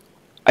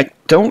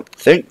don't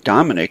think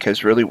Dominic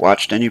has really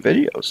watched any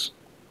videos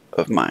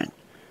of mine,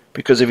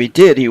 because if he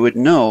did, he would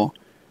know,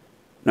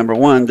 number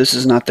one, this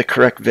is not the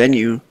correct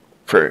venue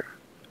for,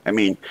 I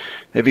mean,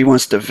 if he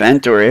wants to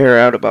vent or air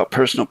out about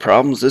personal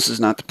problems, this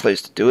is not the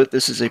place to do it.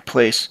 This is a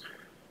place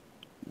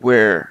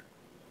where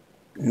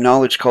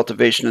knowledge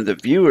cultivation of the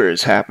viewer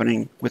is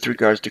happening with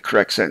regards to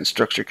correct sentence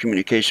structure,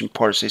 communication,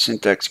 parse,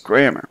 syntax,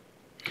 grammar.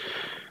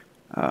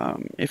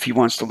 If he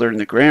wants to learn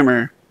the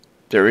grammar,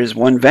 there is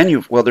one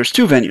venue. Well, there's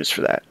two venues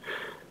for that.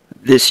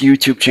 This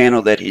YouTube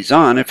channel that he's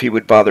on, if he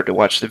would bother to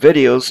watch the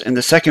videos, and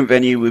the second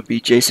venue would be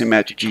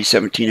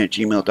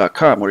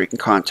jasonmatthewg17@gmail.com, where he can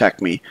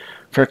contact me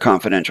for a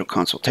confidential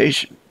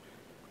consultation.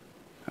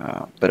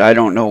 But I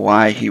don't know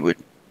why he would.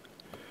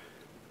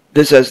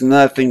 This has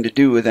nothing to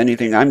do with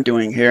anything I'm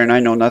doing here, and I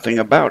know nothing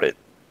about it.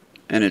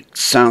 And it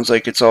sounds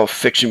like it's all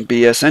fiction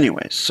BS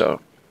anyways.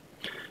 So,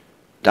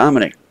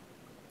 Dominic,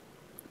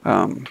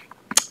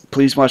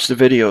 please watch the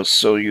videos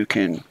so you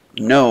can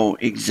know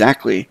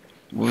exactly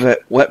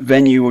what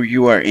venue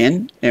you are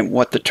in and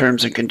what the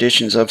terms and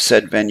conditions of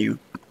said venue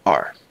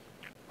are.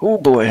 Oh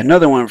boy,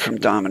 another one from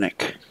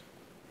Dominic.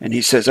 And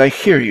he says, I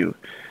hear you.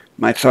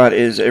 My thought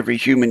is every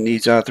human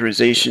needs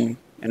authorization.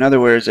 In other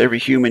words, every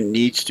human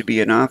needs to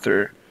be an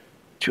author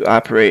to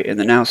operate in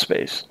the now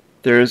space.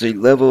 There is a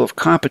level of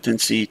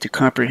competency to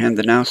comprehend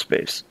the now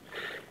space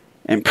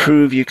and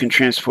prove you can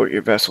transport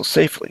your vessel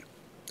safely.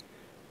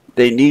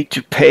 They need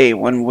to pay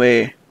one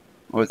way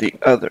or the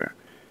other.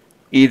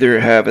 Either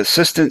have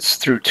assistance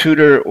through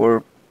tutor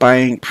or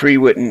buying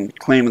pre-written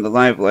claim of the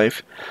live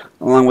life,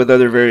 along with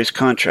other various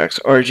contracts.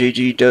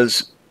 RJG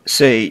does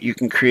say you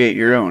can create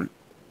your own,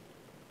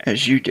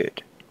 as you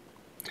did.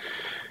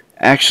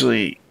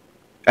 Actually,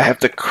 I have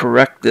to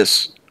correct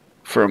this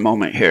for a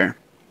moment here,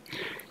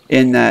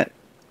 in that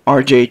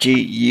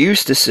RJG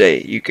used to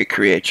say you could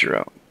create your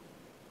own,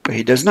 but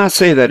he does not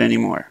say that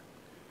anymore.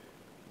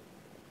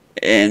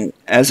 And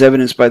as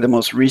evidenced by the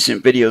most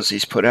recent videos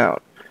he's put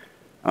out.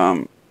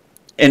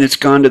 And it's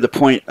gone to the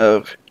point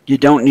of you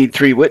don't need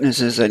 3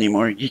 witnesses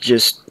anymore. You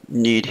just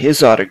need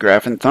his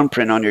autograph and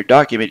thumbprint on your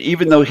document,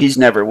 even though he's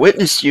never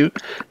witnessed you,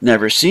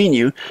 never seen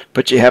you,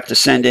 but you have to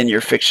send in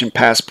your fiction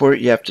passport,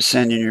 you have to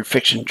send in your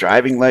fiction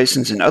driving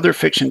license and other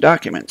fiction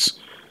documents.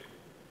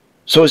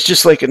 So it's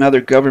just like another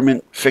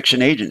government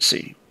fiction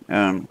agency.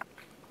 I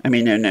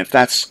mean, and if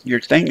that's your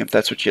thing, if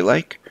that's what you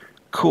like,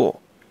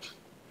 cool.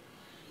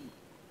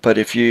 But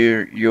if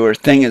your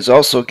thing is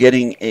also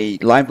getting a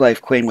live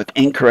life claim with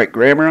incorrect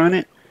grammar on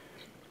it,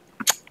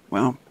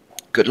 well,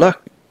 good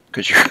luck,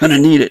 because you're going to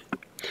need it.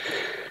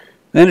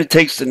 Then it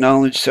takes the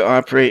knowledge to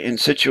operate in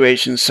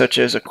situations such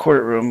as a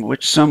courtroom,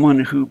 which someone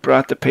who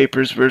brought the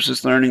papers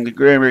versus learning the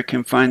grammar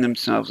can find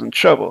themselves in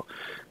trouble.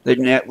 They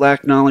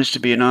lack knowledge to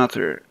be an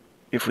author.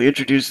 If we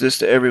introduce this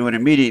to everyone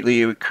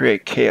immediately, it would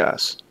create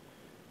chaos.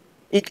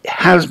 It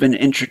has been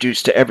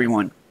introduced to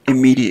everyone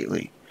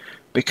immediately,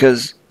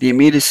 because the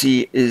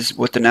immediacy is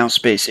what the now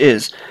space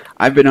is.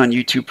 I've been on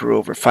YouTube for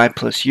over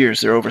 5+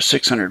 years. There are over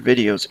 600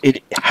 videos.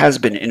 It has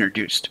been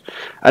introduced.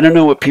 I don't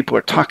know what people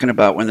are talking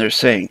about when they're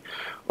saying,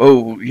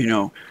 oh, you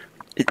know,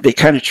 they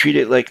kind of treat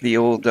it like the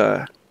old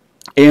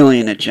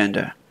alien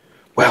agenda.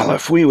 Well,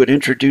 if we would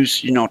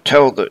introduce, you know,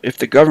 if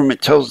the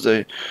government tells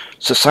the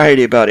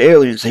society about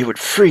aliens, they would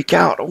freak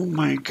out. Oh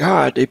my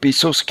God, they'd be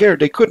so scared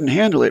they couldn't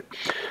handle it.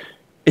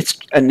 It's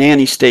a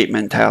nanny state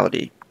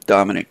mentality,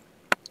 Dominic.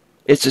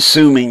 It's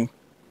assuming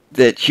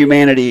that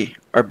humanity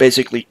are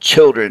basically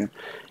children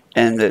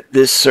and that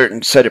this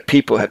certain set of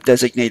people have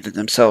designated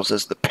themselves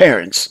as the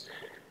parents,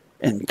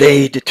 and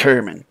they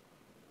determine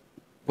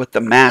what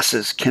the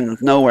masses can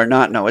know or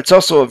not know. It's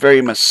also a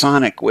very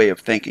Masonic way of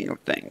thinking of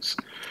things.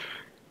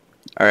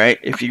 All right,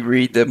 if you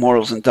read the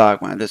Morals and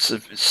Dogma, that's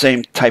the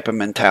same type of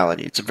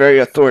mentality. It's a very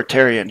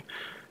authoritarian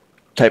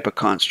type of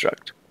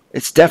construct.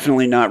 It's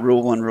definitely not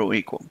rule one, rule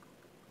equal.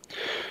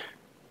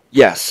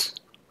 Yes,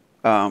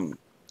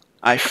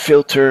 I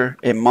filter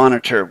and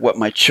monitor what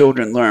my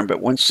children learn,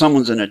 but when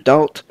someone's an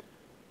adult,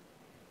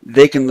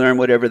 they can learn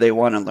whatever they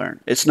want to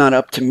learn. It's not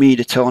up to me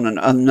to tell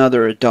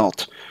another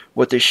adult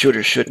what they should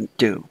or shouldn't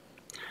do.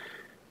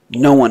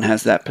 No one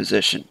has that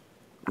position,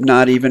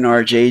 not even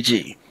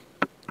RJG.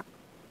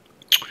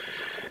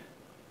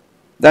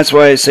 That's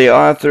why I say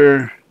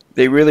author,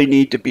 they really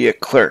need to be a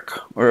clerk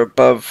or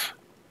above.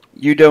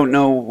 You don't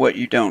know what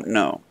you don't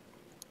know.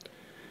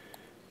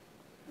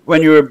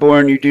 When you were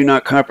born, you do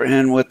not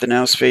comprehend what the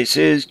now space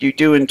is. You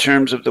do in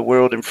terms of the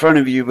world in front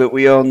of you, but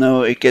we all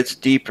know it gets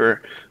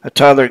deeper. A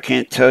toddler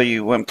can't tell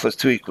you 1 +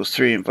 2 =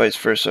 3 and vice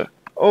versa.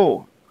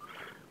 Oh,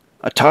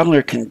 a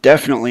toddler can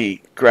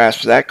definitely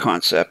grasp that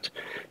concept.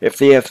 If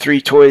they have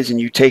 3 toys and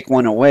you take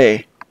one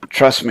away,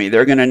 trust me,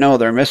 they're going to know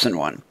they're missing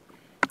one.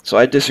 So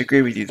I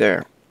disagree with you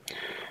there.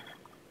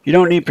 You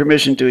don't need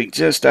permission to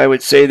exist. I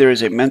would say there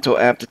is a mental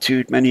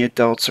aptitude many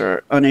adults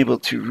are unable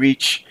to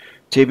reach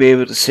to be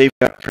able to safely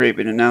operate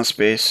in a now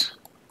space,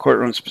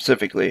 courtroom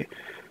specifically.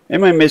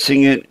 Am I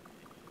missing it?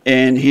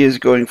 And he is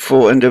going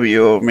full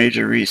NWO,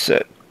 major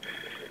reset.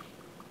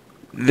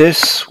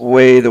 This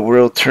way the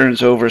world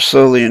turns over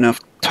slowly enough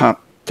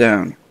top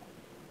down.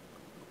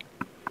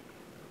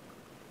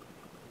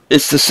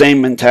 It's the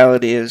same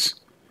mentality as,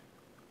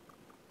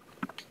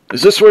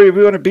 is this where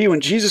we want to be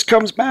when Jesus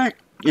comes back?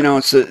 You know,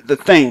 it's the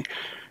thing.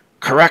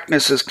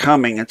 Correctness is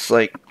coming. It's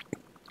like,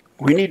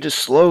 we need to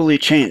slowly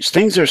change.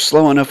 Things are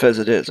slow enough as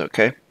it is,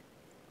 okay?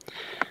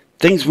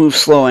 Things move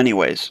slow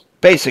anyways,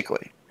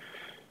 basically.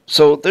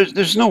 So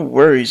there's no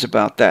worries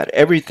about that.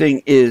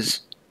 Everything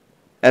is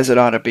as it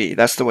ought to be.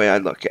 That's the way I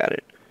look at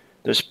it.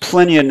 There's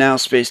plenty of now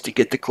space to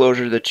get the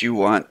closure that you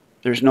want.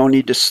 There's no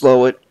need to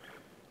slow it.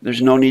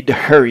 There's no need to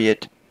hurry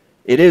it.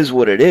 It is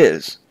what it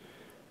is.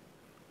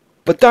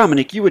 But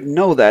Dominic, you would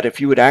know that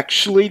if you would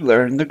actually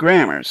learn the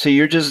grammar. See,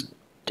 you're just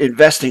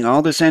investing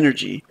all this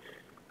energy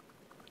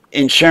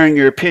in sharing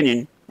your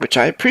opinion, which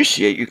I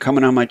appreciate you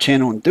coming on my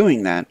channel and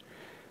doing that.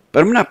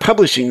 But I'm not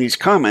publishing these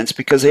comments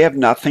because they have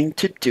nothing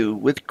to do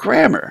with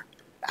grammar.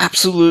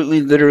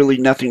 Absolutely, literally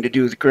nothing to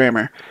do with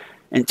grammar.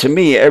 And to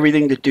me,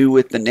 everything to do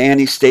with the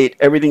nanny state,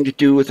 everything to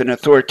do with an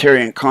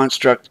authoritarian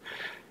construct,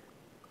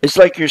 it's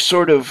like you're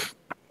sort of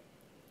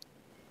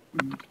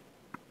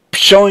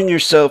showing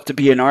yourself to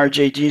be an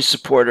RJG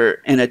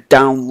supporter in a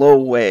down low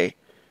way,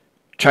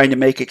 trying to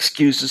make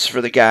excuses for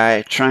the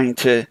guy, trying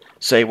to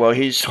say, well,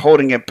 he's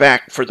holding it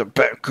back for the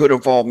good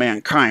of all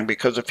mankind,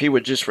 because if he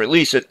would just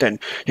release it, then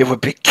it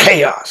would be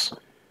chaos.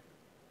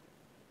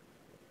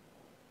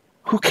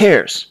 Who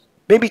cares?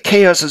 Maybe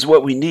chaos is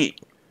what we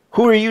need.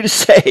 Who are you to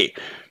say?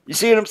 You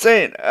see what I'm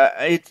saying?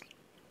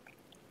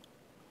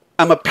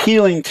 I'm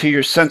appealing to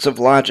your sense of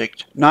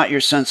logic, not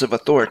your sense of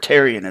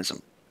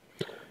authoritarianism.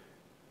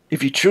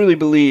 If you truly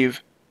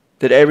believe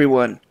that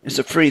everyone is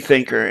a free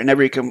thinker and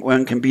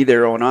everyone can be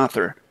their own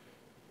author,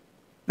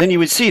 then you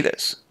would see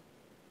this.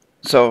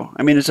 So,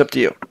 I mean, it's up to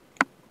you.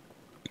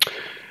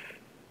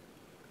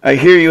 I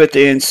hear you at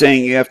the end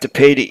saying you have to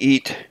pay to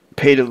eat,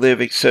 pay to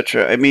live,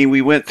 etc. I mean,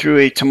 we went through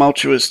a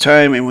tumultuous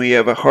time and we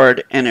have a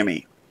hard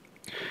enemy.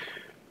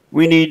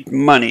 We need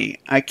money.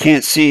 I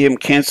can't see him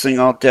canceling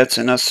all debts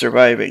and us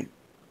surviving.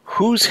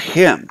 Who's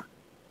him?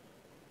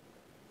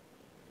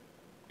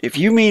 If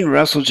you mean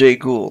Russell J.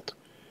 Gould,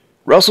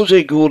 Russell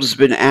J. Gould has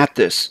been at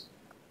this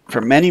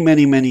for many,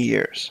 many, many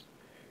years.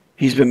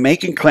 He's been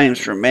making claims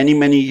for many,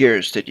 many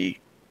years that he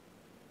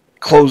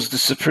closed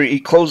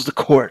the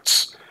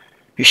courts.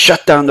 He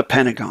shut down the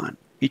Pentagon.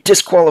 He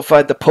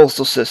disqualified the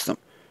postal system.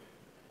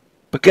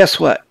 But guess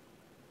what?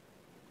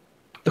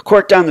 The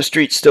court down the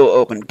street's still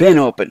open, been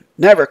open,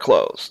 never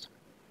closed.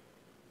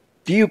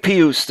 The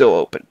UPU's still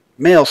open.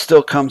 Mail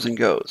still comes and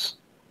goes.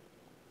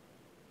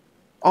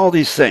 All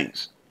these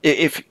things.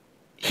 If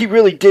he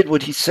really did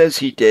what he says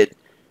he did,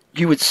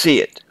 you would see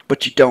it,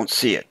 but you don't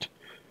see it.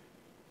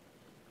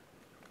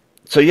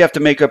 So you have to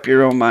make up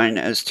your own mind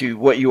as to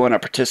what you want to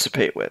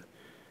participate with.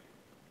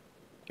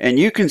 And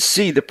you can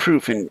see the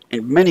proof in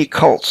many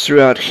cults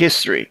throughout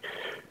history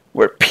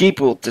where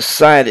people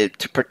decided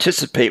to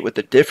participate with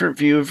a different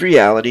view of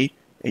reality,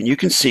 and you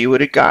can see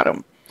what it got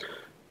them.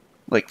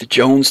 Like the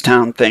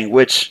Jonestown thing,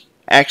 which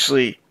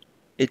actually,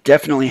 it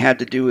definitely had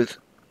to do with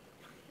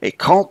a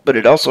cult, but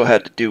it also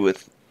had to do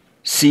with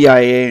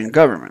CIA and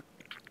government.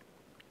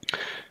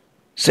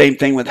 Same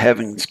thing with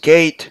Heaven's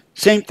Gate.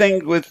 Same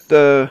thing with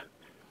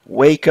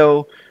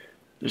Waco.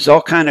 There's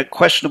all kind of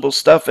questionable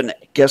stuff, and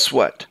guess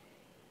what?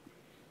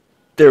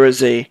 There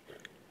is a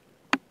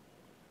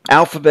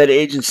alphabet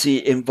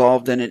agency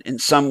involved in it in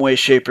some way,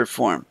 shape, or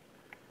form.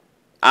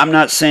 I'm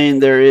not saying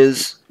there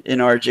is in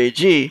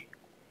RJG.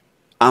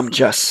 I'm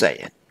just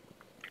saying.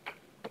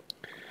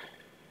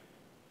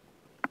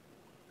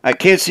 I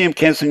can't see him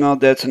canceling all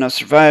debts and us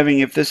surviving.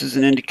 If this is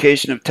an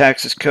indication of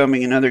taxes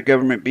coming and other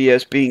government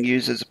BS being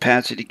used as a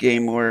patsy to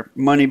gain more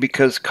money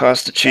because it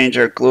costs to change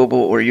our global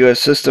or U.S.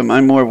 system,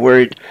 I'm more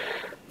worried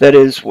that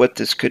is what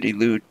this could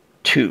allude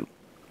to.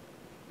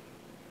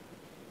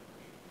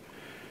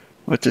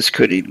 What this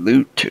could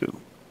allude to.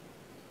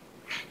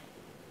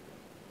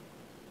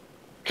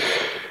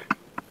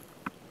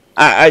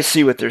 I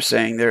see what they're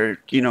saying. They're,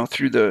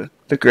 through the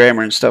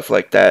grammar and stuff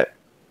like that.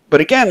 But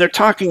again, they're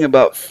talking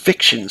about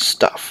fiction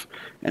stuff.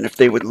 And if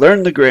they would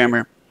learn the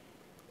grammar,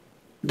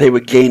 they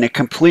would gain a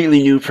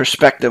completely new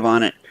perspective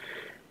on it.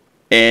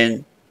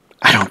 And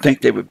I don't think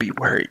they would be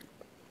worried.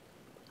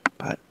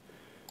 But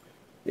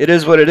it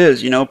is what it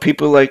is.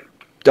 People like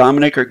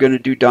Dominic are going to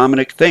do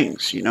Dominic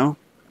things,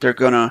 They're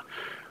going to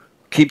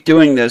keep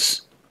doing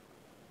this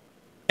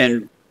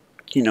and,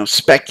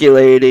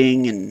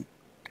 speculating and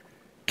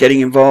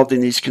getting involved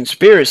in these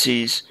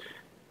conspiracies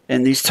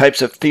and these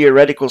types of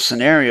theoretical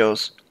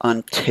scenarios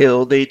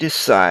until they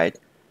decide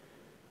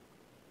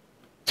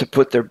to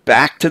put their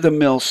back to the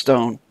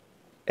millstone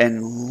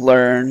and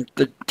learn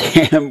the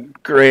damn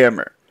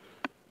grammar.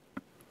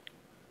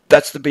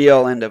 That's the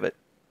be-all end of it.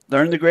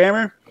 Learn the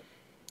grammar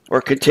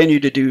or continue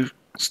to do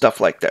stuff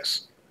like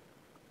this.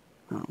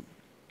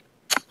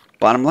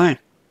 Bottom line.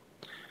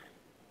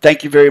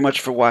 Thank you very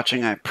much for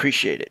watching. I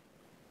appreciate it.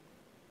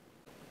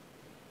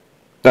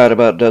 That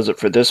about does it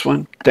for this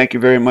one. Thank you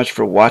very much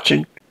for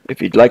watching.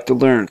 If you'd like to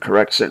learn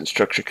correct sentence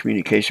structure,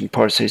 communication,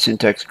 parse,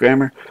 syntax,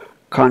 grammar,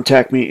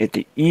 contact me at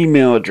the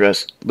email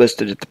address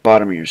listed at the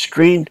bottom of your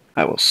screen.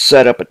 I will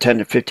set up a 10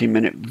 to 15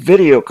 minute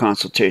video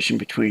consultation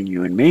between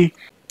you and me.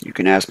 You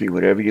can ask me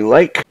whatever you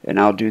like, and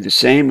I'll do the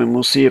same, and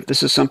we'll see if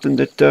this is something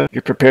that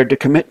you're prepared to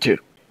commit to.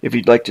 If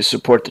you'd like to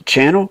support the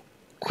channel,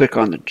 click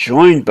on the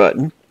join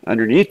button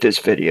underneath this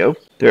video.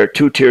 There are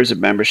 2 tiers of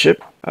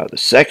membership. The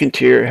second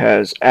tier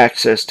has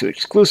access to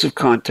exclusive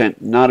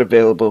content not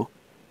available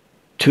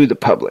to the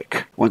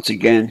public. Once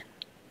again,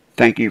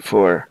 thank you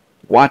for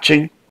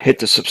watching. Hit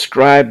the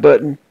subscribe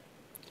button,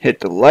 hit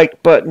the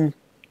like button,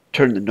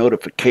 turn the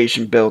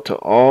notification bell to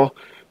all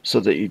so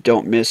that you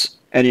don't miss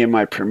any of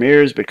my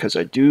premieres, because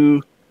I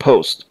do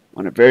post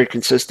on a very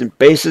consistent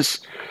basis.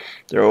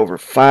 There are over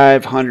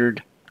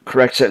 500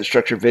 correct sentence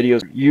structure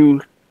videos for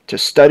you to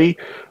study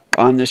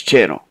on this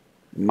channel.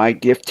 My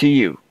gift to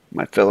you,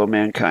 my fellow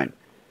mankind.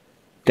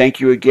 Thank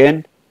you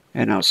again,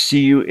 and I'll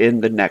see you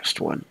in the next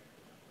one.